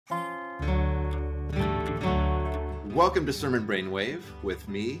Welcome to Sermon Brainwave with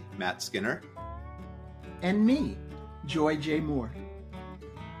me, Matt Skinner. And me, Joy J. Moore.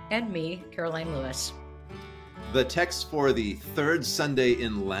 And me, Karoline Lewis. The text for the third Sunday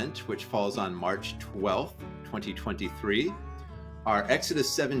in Lent, which falls on March 12th, 2023, are Exodus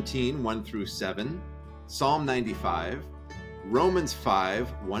 17, 1 through 7, Psalm 95, Romans 5,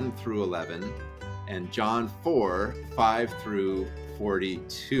 1 through 11, and John 4, 5 through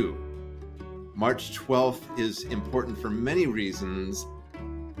 42. March 12th is important for many reasons.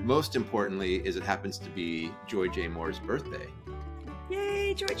 Most importantly is it happens to be Joy J. Moore's birthday.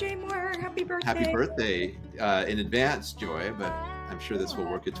 Yay, Joy J. Moore, happy birthday. Happy birthday in advance, Joy, but I'm sure this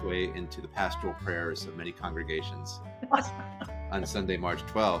will work its way into the pastoral prayers of many congregations on Sunday, March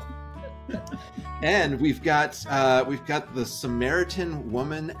 12th. And we've got the Samaritan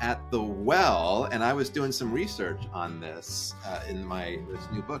woman at the well, and I was doing some research on this in this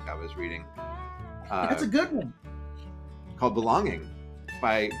new book I was reading. That's a good one. Called Belonging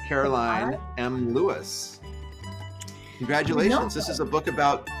by Karoline M. Lewis. Congratulations. This is a book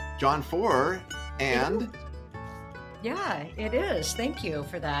about John 4 and... Yeah, it is. Thank you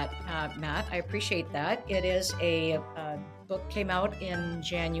for that, Matt. I appreciate that. It is a book came out in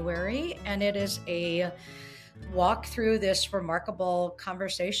January, and it is a walk through this remarkable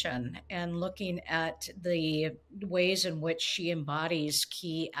conversation and looking at the ways in which she embodies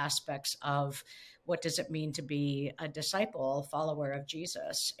key aspects of what does it mean to be a disciple, follower of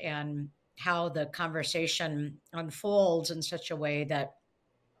Jesus, and how the conversation unfolds in such a way that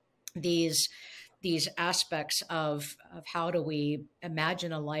these aspects of how do we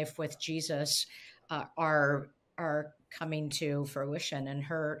imagine a life with Jesus are coming to fruition in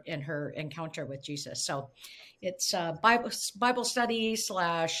her encounter with Jesus. So it's a Bible study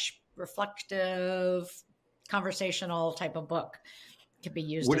 / reflective, conversational type of book. Could be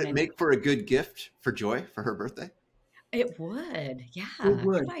used. Would it make for a good gift for Joy for her birthday? It would, yeah. It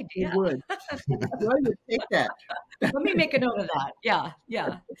would. Good idea. It would. Joy would take that. Let me make a note of that. Yeah.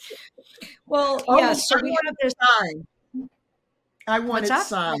 Well, yeah. So we have this sign. I want it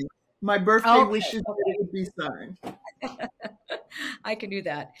signed. My birthday wishes that it would be signed. I can do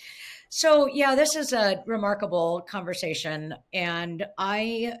that. So yeah, this is a remarkable conversation, and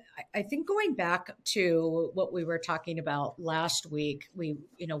I think going back to what we were talking about last week,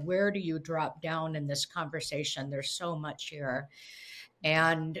 where do you drop down in this conversation? There's so much here,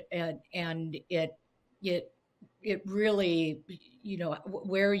 and it really,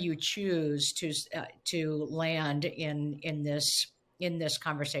 where you choose to land in this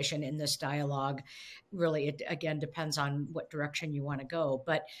conversation, in this dialogue, really, it again depends on what direction you want to go.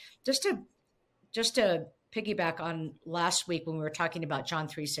 But just to piggyback on last week when we were talking about John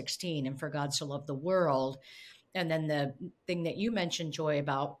 3:16 and for God so loved the world, and then the thing that you mentioned, Joy,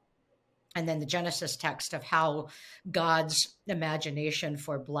 about, and then the Genesis text of how God's imagination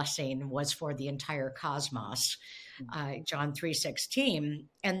for blessing was for the entire cosmos, John 3:16.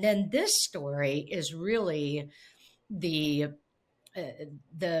 And then this story is really the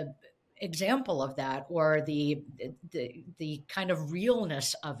example of that, or the kind of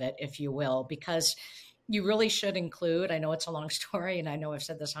realness of it, if you will, because you really should include, I know it's a long story and I know I've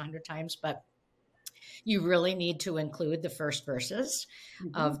said this 100 times, but you really need to include the first verses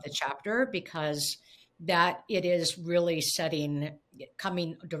of the chapter, because that it is really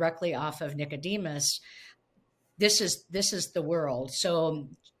coming directly off of Nicodemus. This is the world. So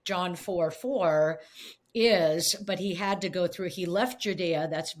John 4:4 but he had to go through, he left Judea,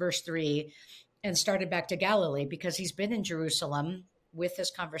 that's verse 3, and started back to Galilee, because he's been in Jerusalem with this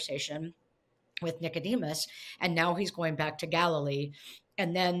conversation with Nicodemus, and now he's going back to Galilee.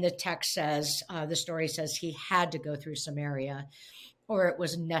 And then the text says, the story says he had to go through Samaria, or it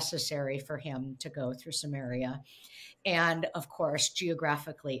was necessary for him to go through Samaria. And of course,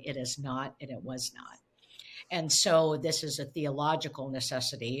 geographically, it is not, and it was not. And so this is a theological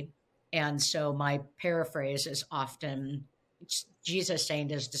necessity. And so my paraphrase is often Jesus saying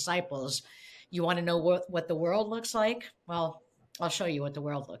to his disciples, you want to know what the world looks like? Well, I'll show you what the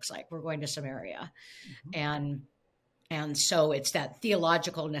world looks like. We're going to Samaria. And so it's that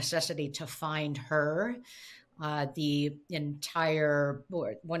theological necessity to find her. The entire,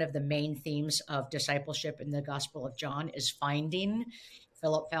 one of the main themes of discipleship in the Gospel of John is finding.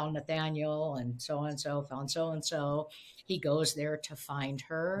 Philip found Nathanael, and so found so-and-so. He goes there to find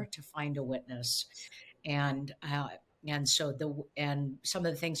her, to find a witness. And so some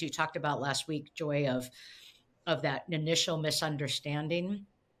of the things you talked about last week, Joy, of that initial misunderstanding.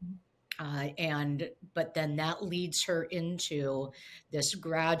 But then that leads her into this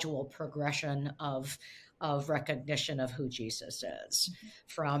gradual progression of of recognition of who Jesus is,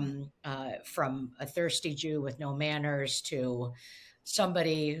 from a thirsty Jew with no manners to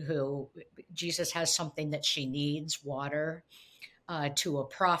somebody who Jesus has something that she needs, water, to a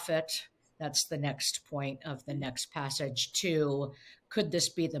prophet. That's the next point of the next passage. To, could this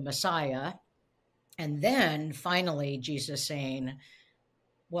be the Messiah? And then finally, Jesus saying,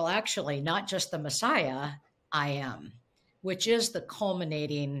 well, actually, not just the Messiah, I am, which is the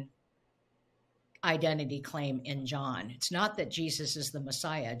culminating identity claim in John. It's not that Jesus is the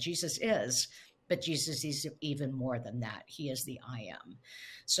Messiah. Jesus is, but Jesus is even more than that. He is the I am.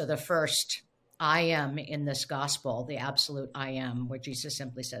 So the first I am in this gospel, the absolute I am, where Jesus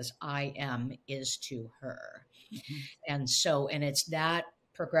simply says, I am, is to her. And it's that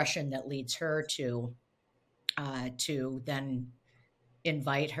progression that leads her to then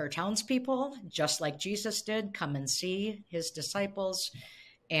invite her townspeople, just like Jesus did, come and see his disciples.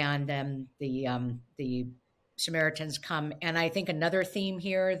 And then the Samaritans come. And I think another theme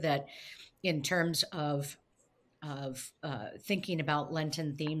here that in terms of thinking about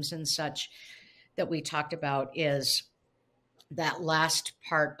Lenten themes and such that we talked about is that last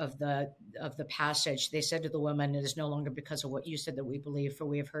part of the passage. They said to the woman, it is no longer because of what you said that we believe, for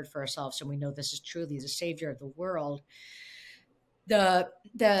we have heard for ourselves, and we know this is truly the Savior of the world.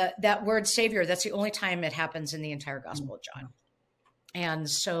 That word Savior, that's the only time it happens in the entire Gospel of John. And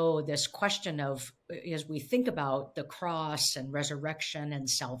so this question of, as we think about the cross and resurrection and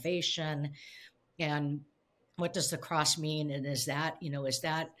salvation, and what does the cross mean? And is that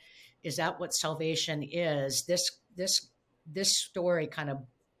what salvation is? This story kind of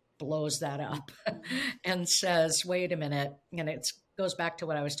blows that up and says, wait a minute. And it goes back to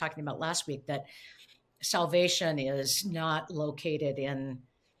what I was talking about last week, that salvation is not located in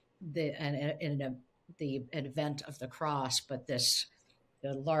the event of the cross, but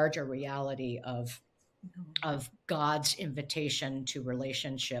the larger reality of God's invitation to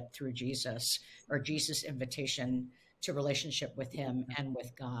relationship through Jesus, or Jesus' invitation to relationship with him and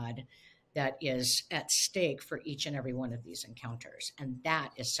with God, that is at stake for each and every one of these encounters. And that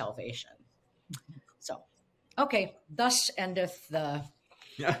is salvation. So, okay, thus endeth the...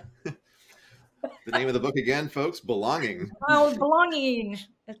 Yeah. The name of the book again, folks, Belonging. Oh, belonging.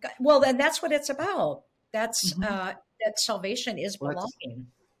 Well, and that's what it's about. That's that salvation is belonging.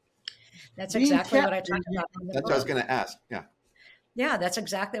 That's exactly what I talk about in the book. That's what I was going to ask. Yeah. Yeah, that's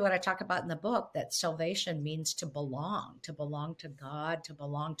exactly what I talk about in the book, that salvation means to belong to God, to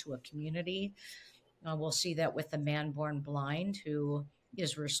belong to a community. We'll see that with the man born blind who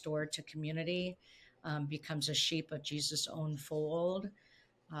is restored to community, becomes a sheep of Jesus' own fold.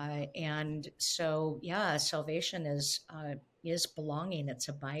 And so, yeah, salvation is belonging. It's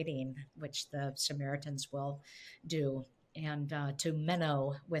abiding, which the Samaritans will do, and to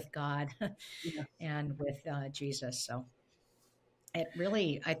meno with God and with Jesus. So it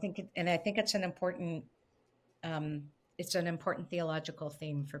really, I think it's an important theological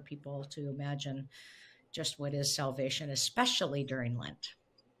theme for people to imagine just what is salvation, especially during Lent,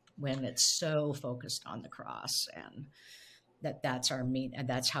 when it's so focused on the cross, and that's our mean, and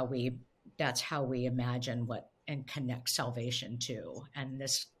that's how we imagine what and connect salvation to. And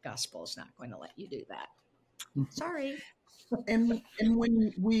this gospel is not going to let you do that. Sorry. And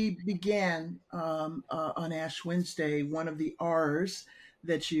when we began on Ash Wednesday, one of the R's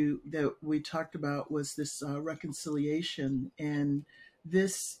that we talked about was this reconciliation, and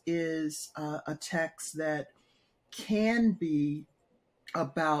this is a text that can be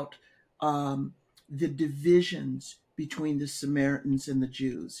about the divisions between the Samaritans and the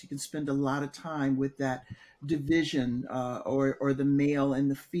Jews. You can spend a lot of time with that division, or the male and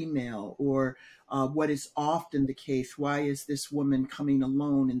the female, or what is often the case. Why is this woman coming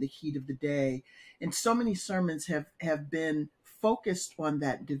alone in the heat of the day? And so many sermons have been focused on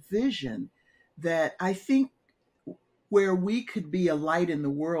that division, that I think where we could be a light in the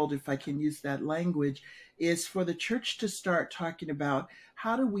world, if I can use that language, is for the church to start talking about,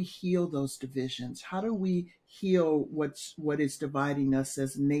 how do we heal those divisions? How do we heal what is dividing us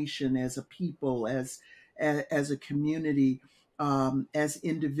as a nation, as a people, as a community, as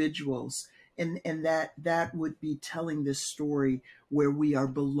individuals? And that would be telling this story where we are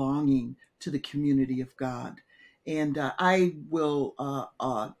belonging to the community of God. And I will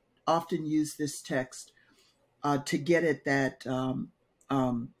often use this text to get at that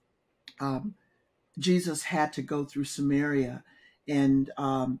Jesus had to go through Samaria. And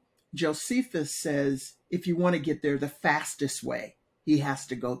Josephus says, if you want to get there the fastest way, he has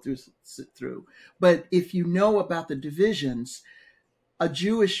to go through. But if you know about the divisions, a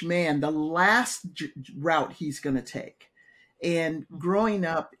Jewish man, the last route he's going to take. And growing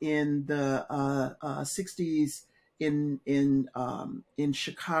up in the 60s in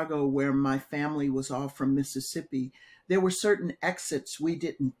Chicago, where my family was all from Mississippi, there were certain exits we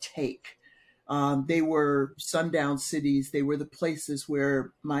didn't take. They were sundown cities. They were the places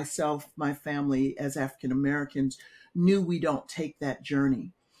where myself, my family, as African Americans, knew we don't take that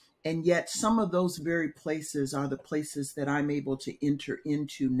journey. And yet, some of those very places are the places that I'm able to enter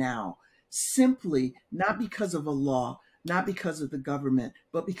into now, simply not because of a law, not because of the government,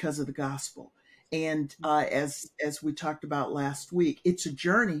 but because of the gospel. And as we talked about last week, it's a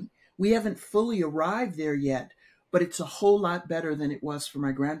journey. We haven't fully arrived there yet, but it's a whole lot better than it was for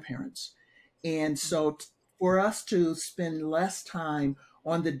my grandparents. And so, for us to spend less time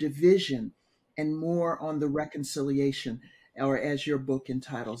on the division and more on the reconciliation, or as your book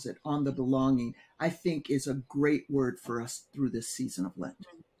entitles it, on the belonging, I think is a great word for us through this season of Lent.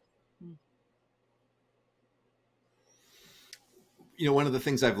 You know, one of the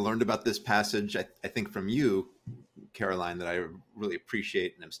things I've learned about this passage, I think from you, Karoline, that I really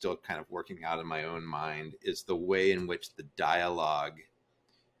appreciate and I'm still kind of working out in my own mind, is the way in which the dialogue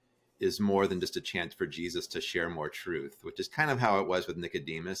is more than just a chance for Jesus to share more truth, which is kind of how it was with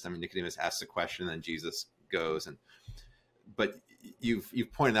Nicodemus. I mean, Nicodemus asks a question and then Jesus goes. But you've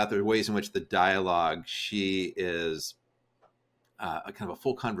pointed out there are ways in which the dialogue, she is a kind of a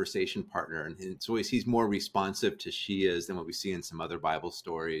full conversation partner, and it's always he's more responsive to she is than what we see in some other Bible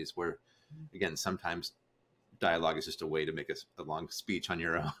stories, where again sometimes dialogue is just a way to make a long speech on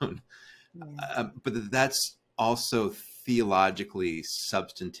your own. But that's also theologically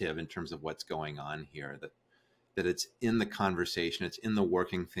substantive in terms of what's going on here, that it's in the conversation, it's in the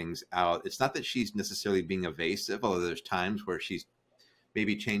working things out. It's not that she's necessarily being evasive, although there's times where she's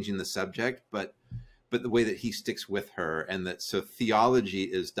maybe changing the subject, but the way that he sticks with her. And that, so theology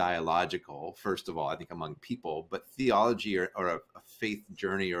is dialogical, first of all, I think among people, but theology or a faith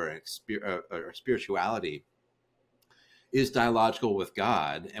journey or a spirituality is dialogical with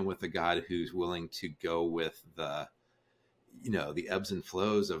God, and with a God who's willing to go with the ebbs and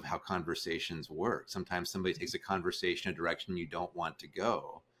flows of how conversations work. Sometimes somebody takes a conversation a direction you don't want to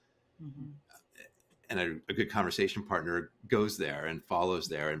go. And a good conversation partner goes there and follows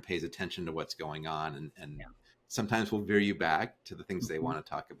there and pays attention to what's going on, and sometimes will veer you back to the things they want to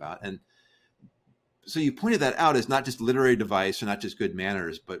talk about. And so you pointed that out as not just literary device or not just good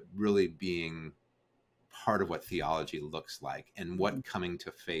manners, but really being part of what theology looks like and what coming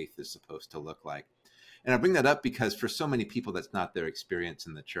to faith is supposed to look like. And I bring that up because for so many people, that's not their experience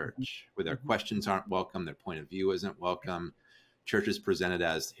in the church, where their questions aren't welcome, their point of view isn't welcome. Church is presented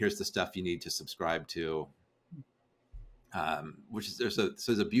as, here's the stuff you need to subscribe to, which is, there's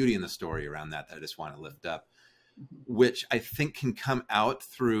a beauty in the story around that I just want to lift up, which I think can come out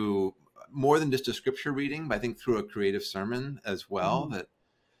through more than just a scripture reading, but I think through a creative sermon as well,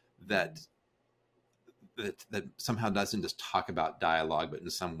 that somehow doesn't just talk about dialogue, but in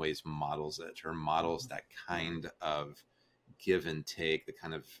some ways models it, or models that kind of give and take, the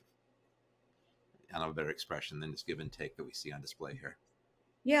kind of, I don't know a better expression than just give and take that we see on display here.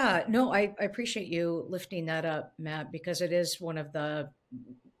 Yeah, no, I appreciate you lifting that up, Matt, because it is one of the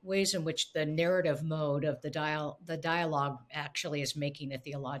ways in which the narrative mode of the dialogue actually is making a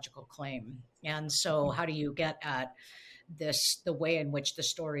theological claim. And so how do you get at the way in which the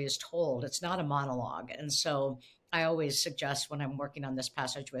story is told? It's not a monologue. And so I always suggest when I'm working on this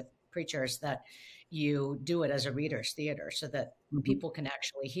passage with preachers that you do it as a reader's theater so that people can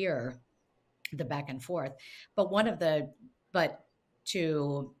actually hear the back and forth. But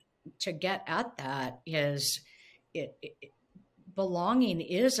to get at that is belonging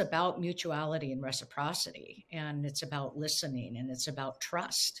is about mutuality and reciprocity, and it's about listening, and it's about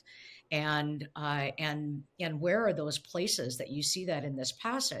trust. And where are those places that you see that in this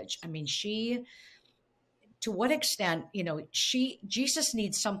passage? I mean, to what extent, Jesus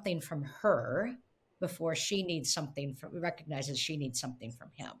needs something from her before she recognizes she needs something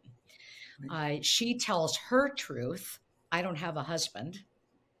from him. She tells her truth. I don't have a husband.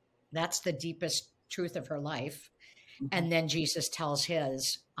 That's the deepest truth of her life. And then Jesus tells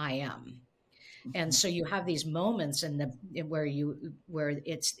his, I am. And so you have these moments where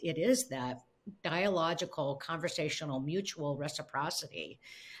it is that dialogical, conversational, mutual reciprocity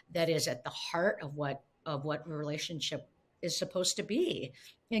that is at the heart of what relationship is supposed to be,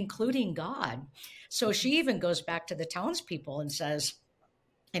 including God. So she even goes back to the townspeople and says,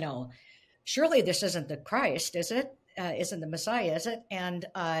 surely this isn't the Christ, is it? Isn't the Messiah, is it? And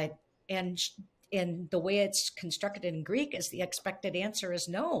the way it's constructed in Greek is the expected answer is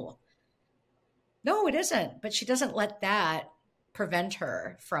no. No, it isn't. But she doesn't let that prevent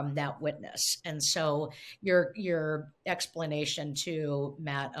her from that witness. And so your explanation too,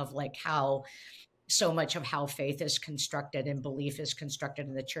 Matt, of like how so much of how faith is constructed and belief is constructed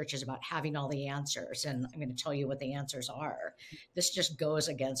in the church is about having all the answers. And I'm going to tell you what the answers are. This just goes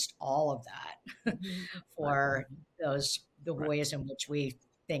against all of that for the ways in which we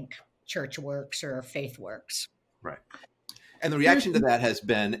think church works or faith works. Right. And the reaction to that has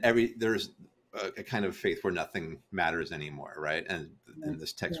been there's a kind of faith where nothing matters anymore, right? And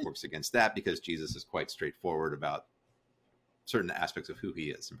this text works against that because Jesus is quite straightforward about certain aspects of who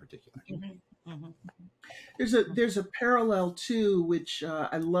he is in particular. Mm-hmm. Mm-hmm. There's a parallel too, which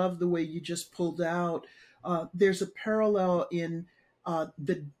I love the way you just pulled out. There's a parallel in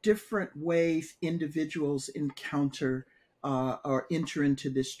the different ways individuals encounter or enter into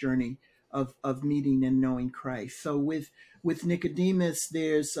this journey of meeting and knowing Christ. So with Nicodemus,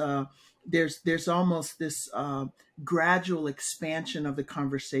 there's almost this gradual expansion of the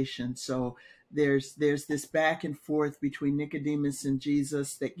conversation. So there's this back and forth between Nicodemus and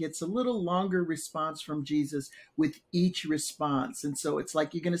Jesus that gets a little longer response from Jesus with each response. And so it's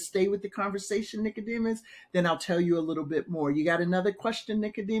like, you're going to stay with the conversation, Nicodemus? Then I'll tell you a little bit more. You got another question,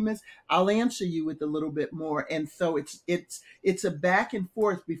 Nicodemus? I'll answer you with a little bit more. And so it's a back and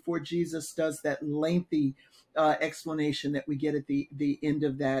forth before Jesus does that lengthy explanation that we get at the end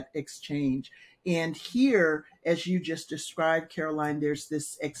of that exchange. And here, as you just described, Karoline, there's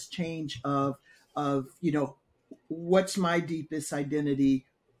this exchange of what's my deepest identity?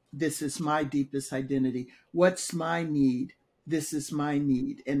 This is my deepest identity. What's my need? This is my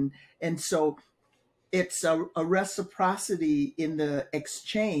need. And so it's a reciprocity in the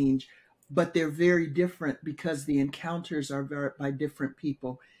exchange, but they're very different because the encounters are by different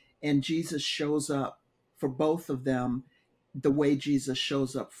people. And Jesus shows up for both of them the way Jesus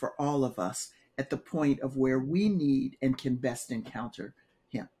shows up for all of us at the point of where we need and can best encounter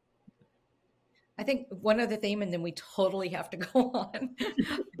him. I think one other theme, and then we totally have to go on,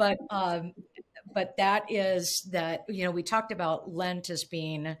 but that is that, we talked about Lent as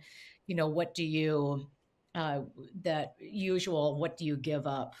being, what do you, that usual, what do you give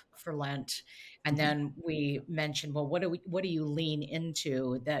up for Lent? And then we mentioned, well, what do you lean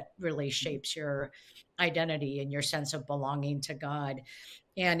into that really shapes your identity and your sense of belonging to God?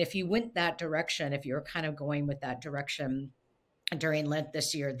 And if you went that direction, if you're kind of going with that direction during Lent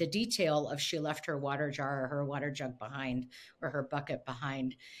this year, the detail of she left her water jar or her water jug behind or her bucket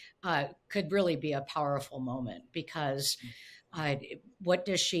behind could really be a powerful moment, because what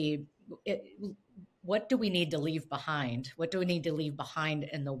do we need to leave behind? What do we need to leave behind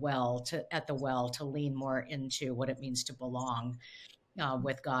in at the well to lean more into what it means to belong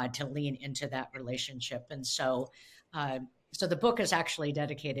with God, to lean into that relationship? And so the book is actually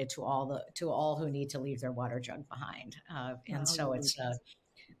dedicated to all who need to leave their water jug behind. And so it's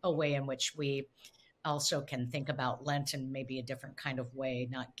a way in which we also can think about Lent in maybe a different kind of way,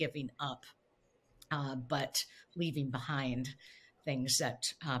 not giving up, but leaving behind things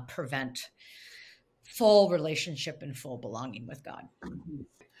that prevent full relationship and full belonging with God.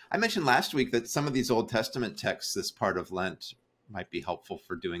 I mentioned last week that some of these Old Testament texts, this part of Lent, might be helpful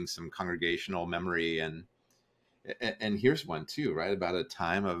for doing some congregational memory. And here's one too, right? About a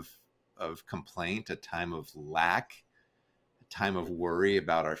time of complaint, a time of lack, a time of worry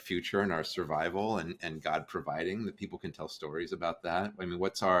about our future and our survival, and God providing, that people can tell stories about that. I mean,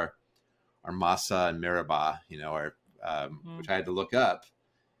 what's our Massa and Meribah, which I had to look up.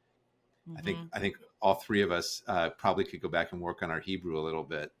 Mm-hmm. I think all three of us probably could go back and work on our Hebrew a little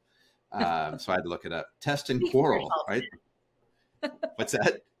bit. So I had to look it up. Test and quarrel, right? What's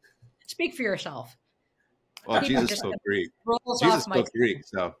that? Speak for yourself. Well, Jesus spoke Greek. Jesus spoke Greek,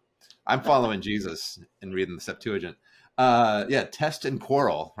 so I'm following Jesus and reading the Septuagint. Test and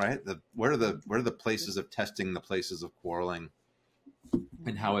quarrel, right? Where are the places of testing, the places of quarreling,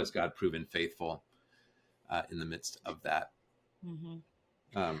 and how has God proven faithful in the midst of that? Mm-hmm.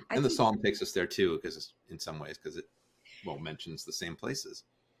 And the Psalm takes us there too, because it mentions the same places.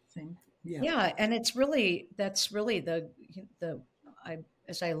 Yeah, and that's really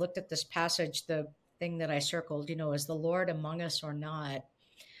as I looked at this passage, the thing that I circled, is the Lord among us or not?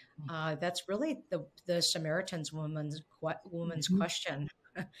 That's really the Samaritan woman's Mm-hmm. question.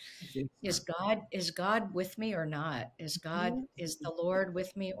 Is God with me or not? Is the Lord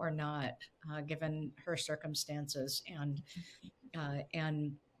with me or not? Given her circumstances,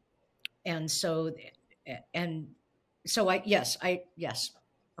 yes.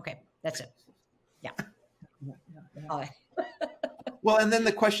 Okay, that's it. Yeah. Well, and then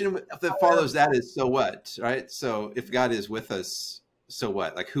the question that follows that is, so what, right? So if God is with us, so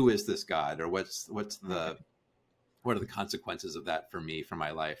what? Like, who is this God, or what's the what are the consequences of that for me, for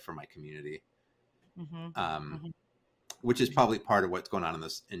my life, for my community? Which is probably part of what's going on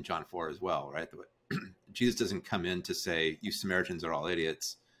in John 4 as well, right? Jesus doesn't come in to say, you Samaritans are all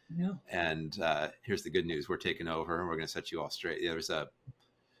idiots. Yeah. And here's the good news. We're taking over and we're going to set you all straight.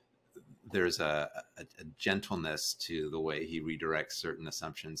 There's a gentleness to the way he redirects certain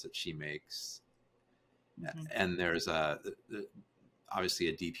assumptions that she makes. And there's obviously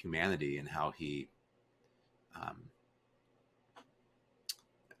a deep humanity in how he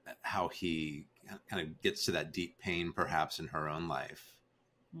kind of gets to that deep pain, perhaps in her own life,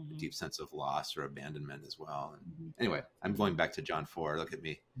 a deep sense of loss or abandonment as well. And anyway, I'm going back to John 4. Look at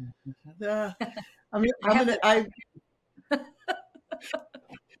me.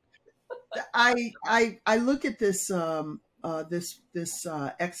 I look at this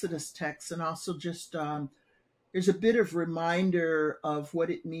Exodus text, and also just there's a bit of reminder of what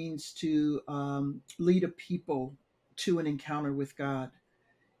it means to lead a people to an encounter with God,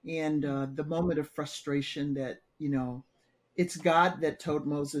 and the moment of frustration that, it's God that told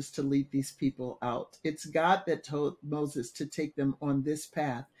Moses to lead these people out. It's God that told Moses to take them on this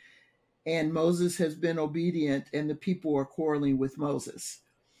path, and Moses has been obedient, and the people are quarreling with Moses.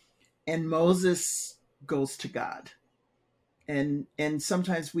 And Moses goes to God. And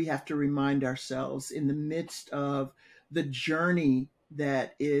sometimes we have to remind ourselves, in the midst of the journey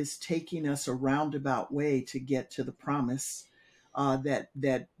that is taking us a roundabout way to get to the promise, that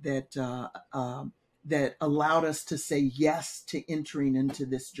allowed us to say yes to entering into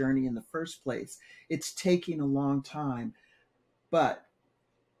this journey in the first place. It's taking a long time, but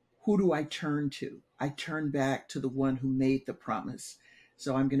who do I turn to? I turn back to the one who made the promise.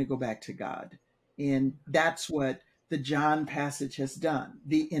 So I'm going to go back to God. And that's what the John passage has done.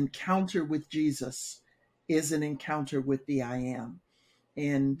 The encounter with Jesus is an encounter with the I am.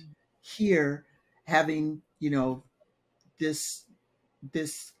 And here, having, this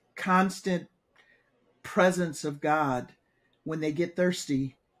constant presence of God, when they get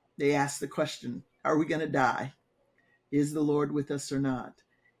thirsty, they ask the question, are we going to die? Is the Lord with us or not?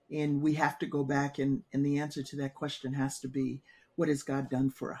 And we have to go back, and the answer to that question has to be, what has God done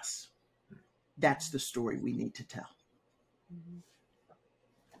for us? That's the story we need to tell.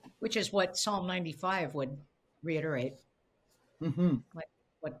 Which is what Psalm 95 would reiterate.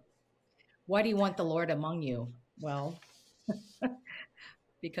 Why do you want the Lord among you? Well,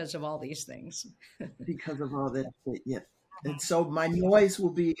 because of all these things. Because of all that, yeah. And so my noise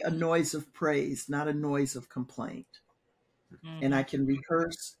will be a noise of praise, not a noise of complaint. And I can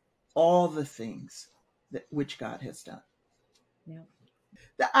rehearse all the things which God has done. Yeah.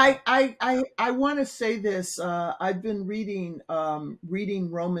 I want to say this. I've been reading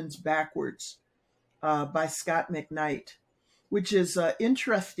Romans backwards by Scott McKnight, which is an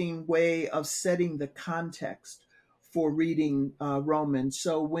interesting way of setting the context for reading Romans.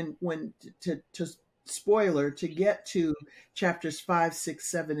 So when spoiler, to get to chapters 5,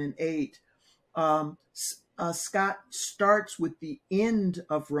 6, 7, and 8, Scott starts with the end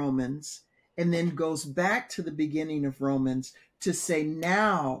of Romans and then goes back to the beginning of Romans to say,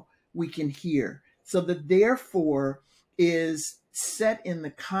 now we can hear. So the therefore is set in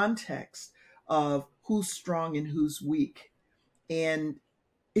the context of who's strong and who's weak. And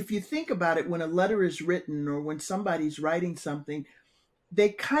if you think about it, when a letter is written or when somebody's writing something, they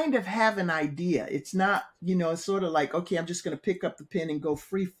kind of have an idea. It's not, it's sort of like, okay, I'm just going to pick up the pen and go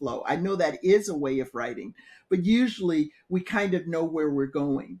free flow. I know that is a way of writing, but usually we kind of know where we're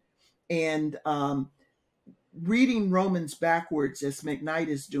going. And reading Romans backwards, as McKnight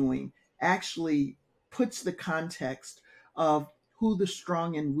is doing, actually puts the context of who the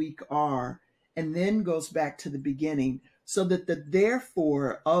strong and weak are, and then goes back to the beginning, so that the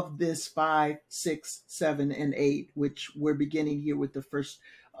therefore of this 5, 6, 7, and 8, which we're beginning here with the first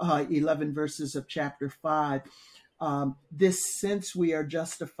 11 verses of chapter 5, this since we are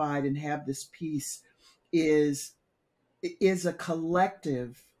justified and have this peace is a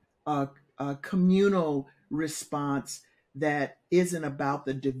collective, communal response that isn't about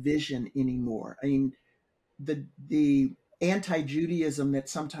the division anymore. I mean, the anti-Judaism that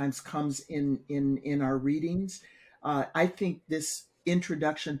sometimes comes in our readings, I think this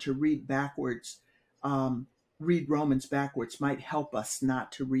introduction to read Romans backwards might help us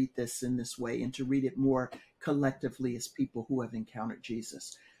not to read this in this way and to read it more collectively as people who have encountered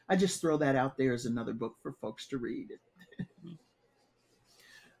Jesus. I just throw that out there as another book for folks to read.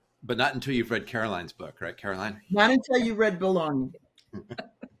 But not until you've read Karoline's book, right, Karoline? Not until you read Belonging.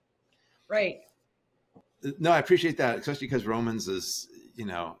 Right. No, I appreciate that, especially because Romans is,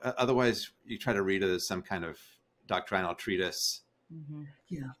 otherwise you try to read it as some kind of doctrinal treatise.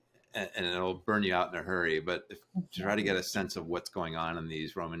 Yeah. and it'll burn you out in a hurry. But to try to get a sense of what's going on in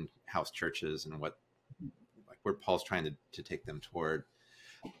these Roman house churches and where Paul's trying to take them toward.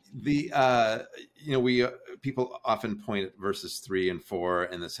 The people often point at verses 3 and 4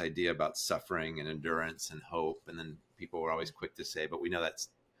 and this idea about suffering and endurance and hope, and then people were always quick to say, but we know that's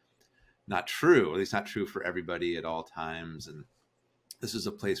not true, at least not true for everybody at all times. And this is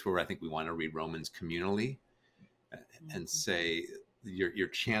a place where I think we want to read Romans communally and say your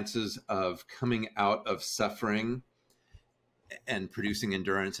chances of coming out of suffering and producing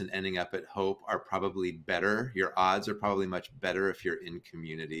endurance and ending up at hope are probably better. Your odds are probably much better if you're in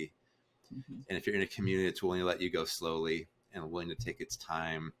community. And if you're in a community that's willing to let you go slowly and willing to take its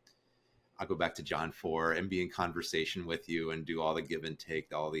time. I'll go back to John 4 and be in conversation with you and do all the give and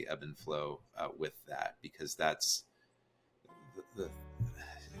take, all the ebb and flow with that, because that's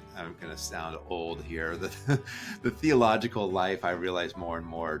I'm going to sound old here. The theological life, I realize more and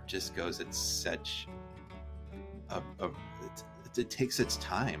more, just goes at such it takes its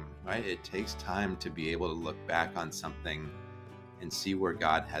time, right? It takes time to be able to look back on something and see where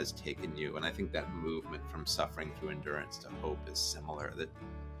God has taken you. And I think that movement from suffering through endurance to hope is similar, that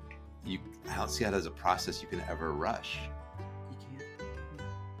I don't see that as a process you can ever rush.